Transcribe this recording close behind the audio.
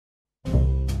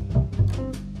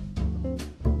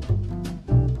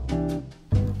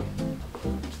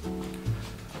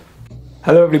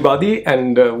Hello everybody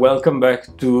and welcome back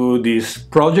to this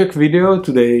project video.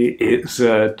 Today is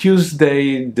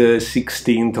Tuesday the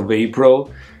 16th of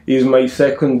April. Is my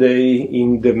second day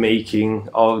in the making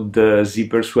of the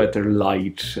zipper sweater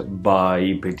light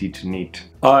by Petite.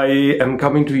 I am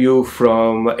coming to you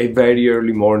from a very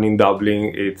early morning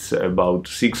Dublin. It's about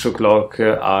 6 o'clock.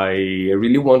 I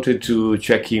really wanted to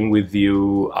check in with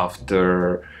you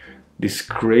after this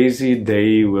crazy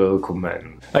day will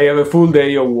commence. I have a full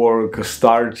day of work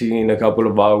starting in a couple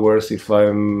of hours. If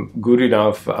I'm good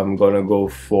enough, I'm gonna go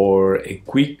for a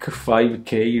quick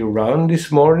 5K run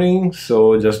this morning,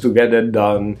 so just to get that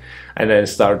done and then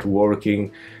start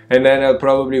working. And then I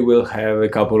probably will have a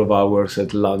couple of hours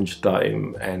at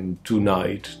lunchtime and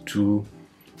tonight to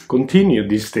continue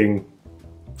this thing.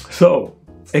 So,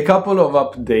 a couple of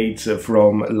updates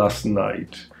from last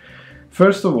night.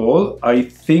 First of all, I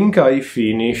think I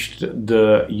finished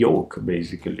the yoke,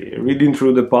 basically. Reading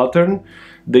through the pattern,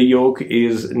 the yoke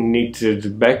is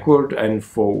knitted backward and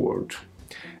forward.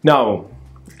 Now,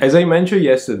 as I mentioned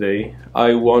yesterday,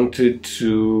 I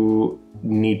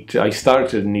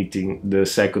started knitting the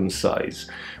second size,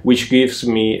 which gives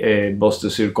me a bust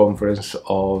circumference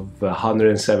of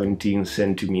 117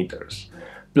 centimeters,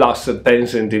 plus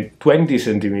 20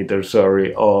 centimeters,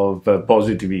 of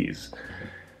positive ease.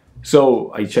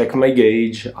 So I check my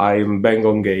gauge, I'm bang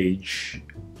on gauge.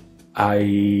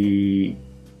 I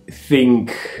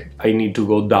think I need to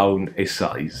go down a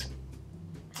size.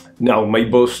 Now my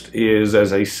bust is,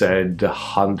 as I said,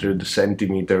 100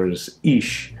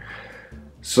 centimeters-ish.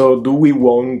 So do we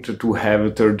want to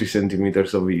have 30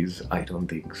 centimeters of ease? I don't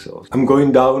think so. I'm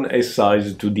going down a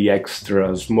size to the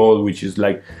extra small, which is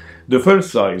like the first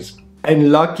size.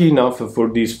 And lucky enough for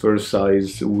this first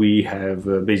size, we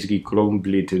have basically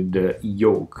completed the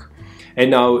yoke.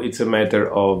 And now it's a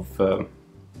matter of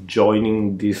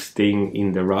joining this thing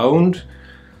in the round,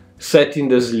 setting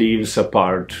the sleeves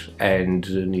apart and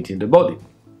knitting the body.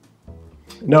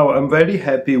 Now I'm very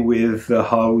happy with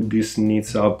how this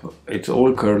knits up. It's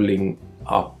all curling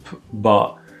up,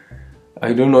 but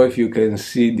I don't know if you can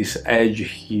see this edge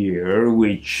here,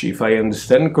 which, if I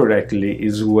understand correctly,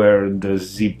 is where the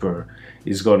zipper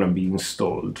is gonna be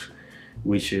installed,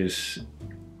 which is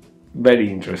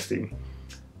very interesting.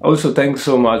 Also, thanks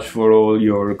so much for all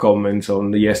your comments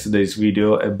on yesterday's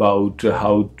video about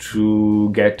how to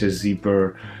get a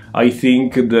zipper. I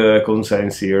think the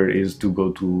consensus here is to go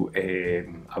to a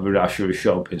haberdashery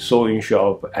shop, a sewing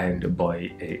shop, and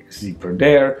buy a zipper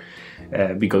there,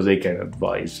 because they can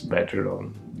advise better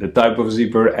on the type of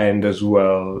zipper and as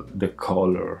well the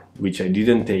color, which I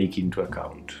didn't take into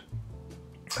account.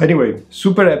 Anyway,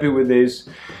 super happy with this.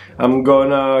 I'm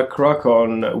gonna crack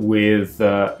on with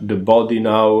the body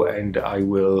now, and I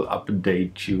will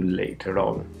update you later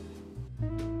on.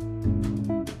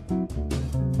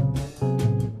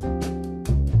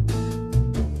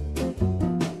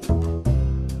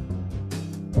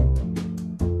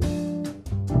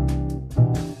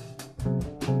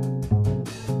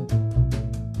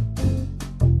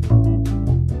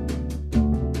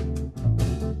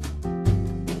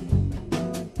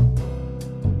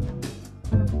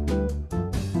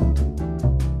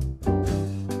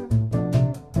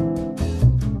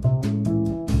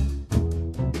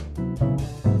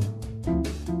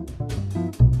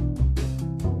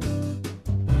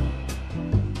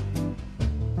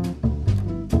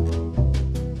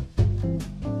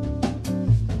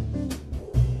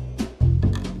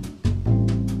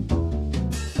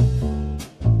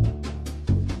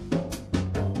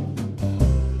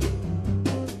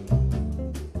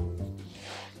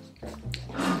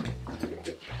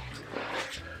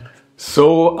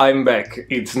 So I'm back.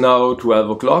 It's now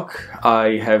 12 o'clock.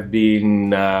 I have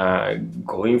been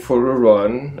going for a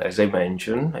run, as I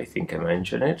mentioned. I think I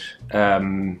mentioned it.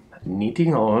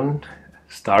 Knitting on,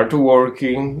 start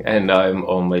working, and I'm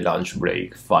on my lunch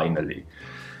break finally,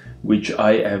 which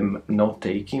I am not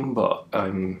taking, but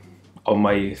I'm on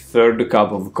my third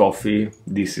cup of coffee.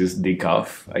 This is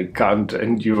decaf. I can't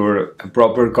endure a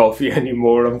proper coffee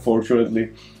anymore,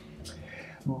 unfortunately.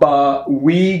 But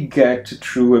we get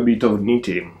through a bit of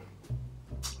knitting.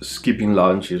 Skipping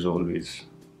lunch is always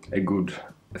a good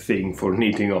thing for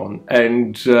knitting on.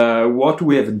 And what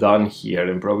we have done here,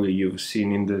 and probably you've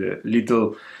seen in the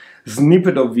little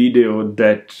snippet of video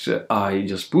that I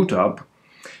just put up,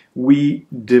 we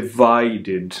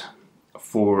divided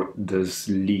for the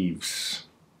sleeves.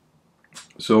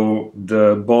 So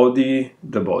the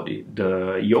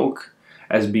yoke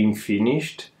has been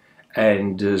finished,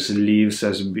 and the sleeves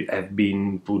have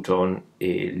been put on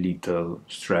a little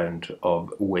strand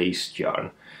of waist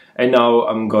yarn. And now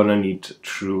I'm gonna knit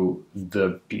through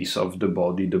the piece of the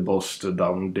body, the bust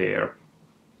down there.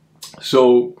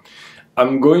 So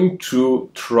I'm going to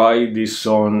try this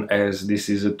on as this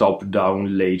is a top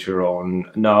down later on.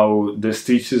 Now the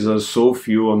stitches are so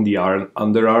few on the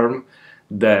underarm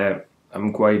that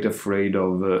I'm quite afraid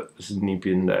of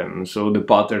snipping them. So the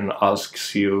pattern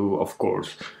asks you, of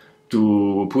course,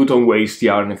 to put on waist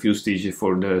yarn a few stitches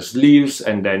for the sleeves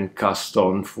and then cast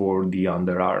on for the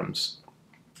underarms,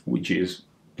 which is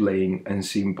plain and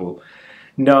simple.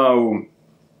 Now,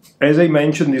 as I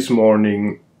mentioned this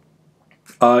morning,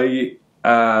 I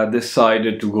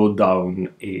decided to go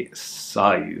down a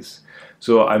size.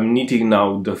 So I'm knitting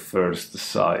now the first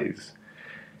size.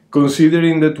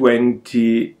 Considering the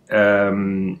 20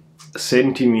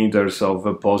 centimeters of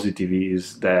a positive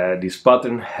ease that this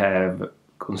pattern have,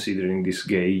 considering this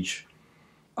gauge,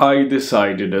 I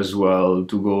decided as well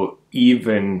to go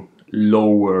even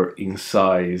lower in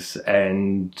size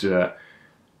and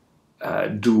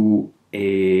do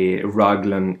a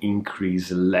raglan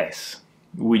increase less,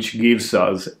 which gives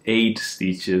us 8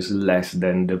 stitches less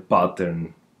than the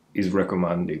pattern is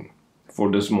recommending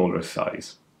for the smaller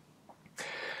size.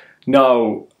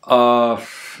 Now,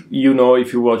 you know,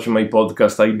 if you watch my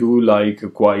podcast, I do like a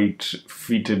quite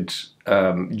fitted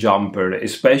jumper,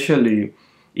 especially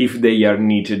if they are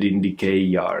knitted in decay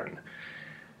yarn.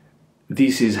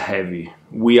 This is heavy.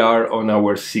 We are on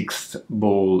our 6th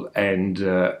ball and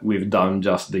we've done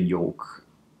just the yoke.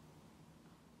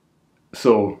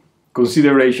 So,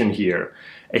 consideration here.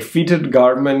 A fitted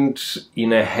garment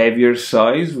in a heavier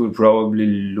size will probably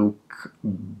look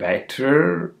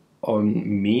better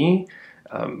on me.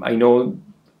 I know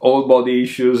all body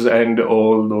issues and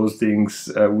all those things,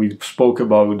 we spoke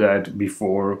about that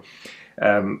before.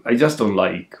 I just don't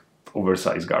like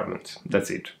oversized garments,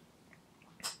 that's it.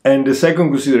 And the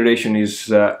second consideration is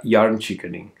yarn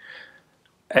chickening.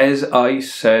 As I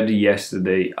said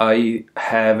yesterday, I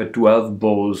have 12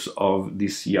 balls of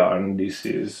this yarn. This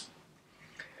is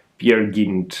Peer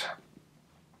Gynt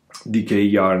decay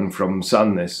yarn from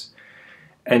Sandnes.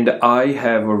 And I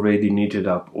have already knitted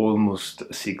up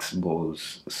almost 6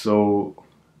 balls, so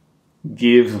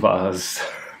give us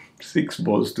 6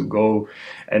 balls to go,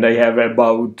 and I have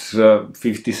about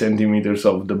 50 centimeters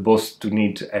of the bust to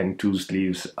knit and 2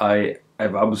 sleeves. I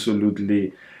have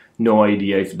absolutely no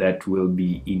idea if that will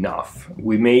be enough.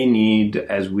 We may need,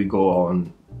 as we go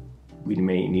on, we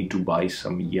may need to buy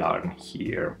some yarn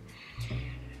here.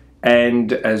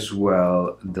 And as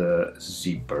well the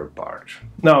zipper part.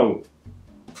 Now,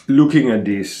 looking at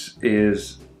this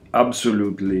is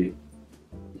absolutely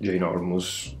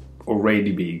ginormous,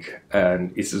 already big,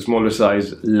 and it's a smaller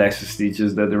size, less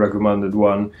stitches than the recommended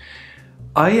one.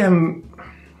 I am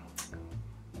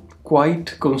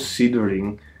quite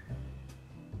considering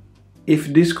if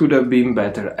this could have been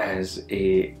better as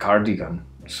a cardigan.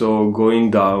 So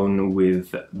going down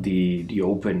with the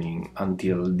opening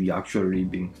until the actual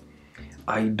ribbing.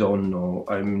 I don't know,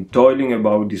 I'm toiling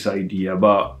about this idea,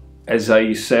 but as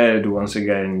I said, once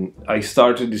again, I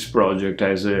started this project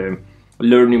as a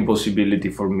learning possibility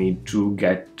for me to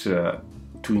get to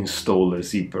install a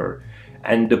zipper,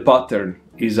 and the pattern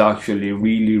is actually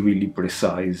really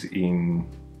precise in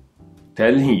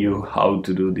telling you how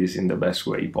to do this in the best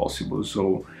way possible.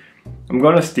 So I'm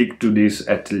gonna stick to this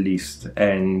at least,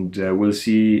 and we'll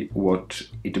see what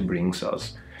it brings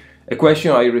us. A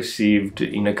question I received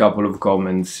in a couple of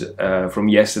comments from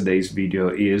yesterday's video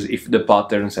is if the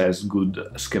pattern has good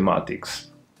schematics.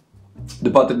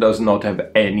 The pattern does not have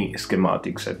any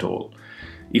schematics at all.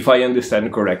 If I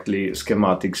understand correctly,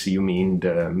 schematics you mean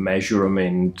the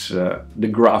measurement, the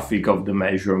graphic of the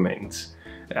measurements.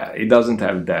 It doesn't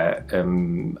have that.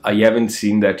 I haven't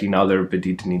seen that in other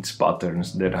Petite knits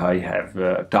patterns that I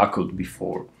have tackled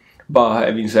before. But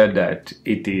having said that,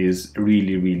 it is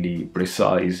really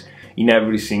precise in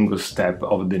every single step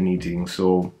of the knitting.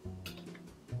 So,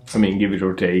 I mean, give it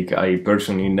or take, I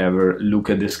personally never look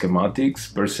at the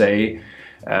schematics per se.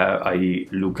 I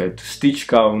look at stitch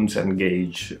counts and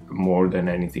gauge more than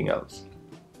anything else.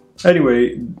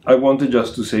 Anyway, I wanted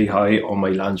just to say hi on my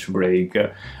lunch break.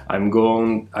 I'm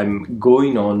going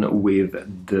on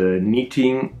with the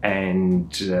knitting,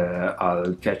 and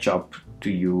I'll catch up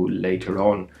to you later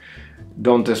on.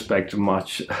 Don't expect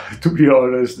much, to be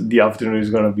honest. The afternoon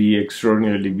is gonna be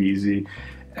extraordinarily busy,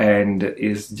 and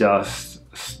it's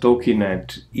just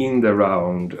stockinette in the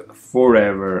round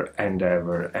forever and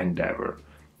ever and ever.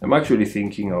 I'm actually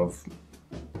thinking of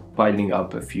piling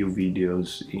up a few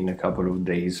videos in a couple of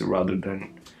days rather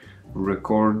than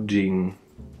recording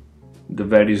the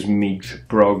very smidge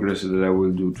progress that I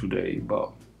will do today,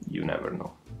 but you never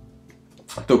know.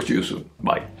 Talk to you soon.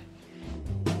 Bye.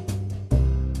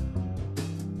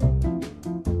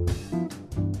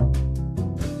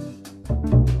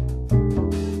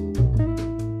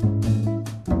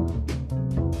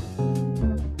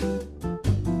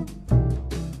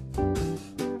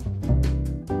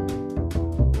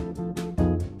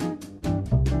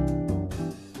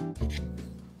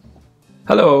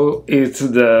 Hello, it's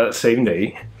the same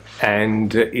day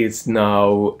and it's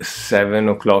now 7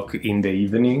 o'clock in the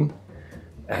evening,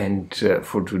 and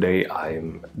for today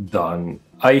I'm done.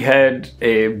 I had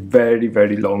a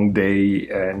very long day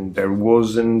and there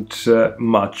wasn't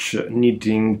much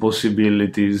knitting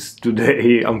possibilities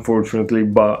today, unfortunately,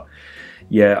 but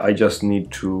yeah, I just need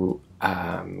to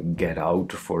get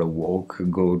out for a walk,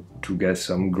 go to get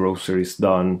some groceries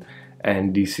done,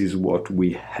 and this is what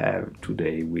we have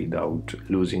today without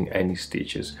losing any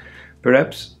stitches.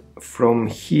 Perhaps from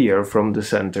here, from the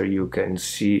center, you can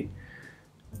see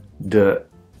the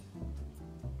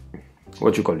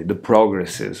the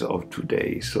progresses of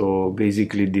today. So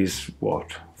basically this,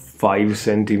 5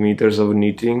 centimeters of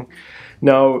knitting.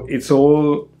 Now it's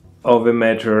all of a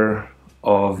matter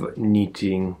of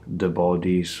knitting the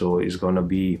body, so it's gonna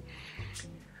be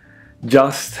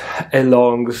just a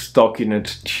long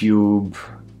stockinette tube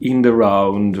in the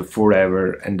round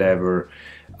forever and ever.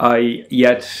 I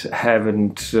yet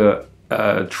haven't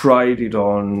tried it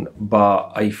on,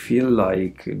 but I feel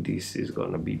like this is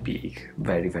gonna be big,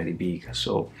 very big.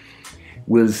 So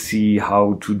we'll see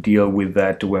how to deal with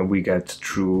that when we get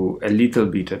through a little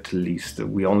bit at least.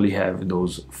 We only have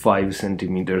those 5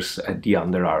 centimeters at the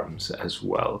underarms as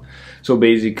well. So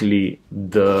basically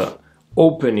the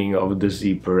opening of the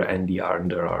zipper and the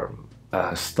underarm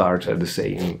start at the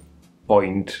same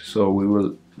point, so we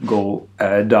will go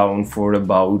down for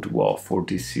about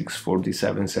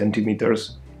 46-47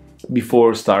 centimeters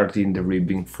before starting the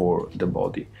ribbing for the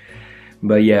body.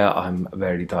 But yeah, I'm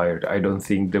very tired. I don't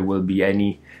think there will be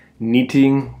any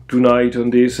knitting tonight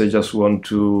on this. I just want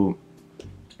to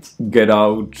get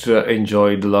out,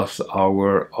 enjoy the last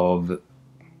hour of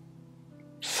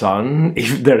sun,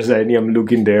 if there's any. I'm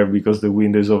looking there because the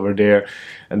window is over there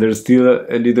and there's still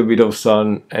a little bit of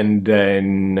sun, and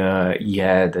then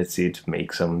yeah, that's it.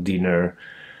 Make some dinner,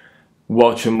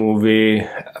 watch a movie,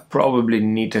 probably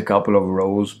knit a couple of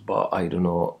rows, but I don't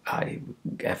know, I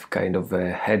have kind of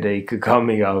a headache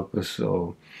coming up,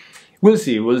 so we'll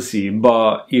see.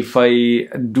 But if I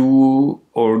do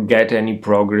or get any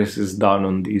progresses done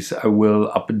on this, I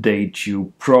will update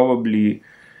you probably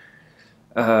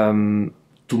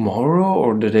tomorrow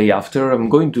or the day after. I'm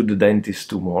going to the dentist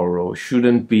tomorrow.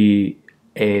 Shouldn't be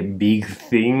a big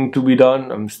thing to be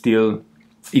done. I'm still,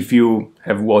 if you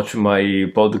have watched my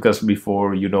podcast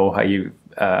before, you know I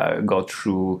got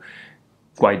through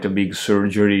quite a big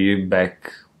surgery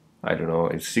back, I don't know,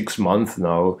 it's 6 months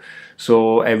now.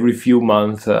 So every few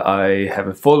months I have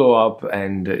a follow-up,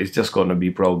 and it's just gonna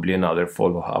be probably another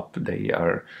follow-up. They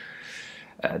are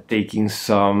taking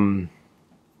some,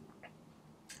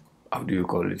 how do you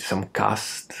call it, some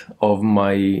cast of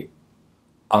my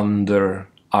under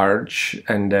arch,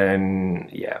 and then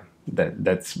yeah,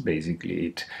 that's basically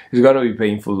it. It's gonna be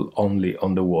painful only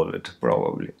on the wallet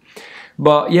probably.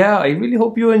 But yeah, I really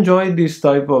hope you enjoyed this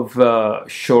type of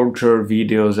shorter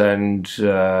videos, and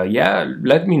yeah,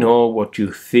 let me know what you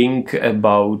think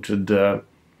about the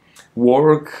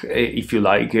work, if you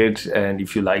like it, and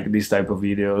if you like this type of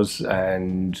videos,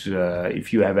 and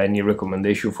if you have any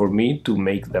recommendation for me to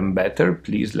make them better,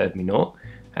 please let me know,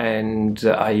 and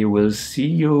I will see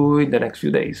you in the next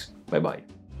few days. Bye bye.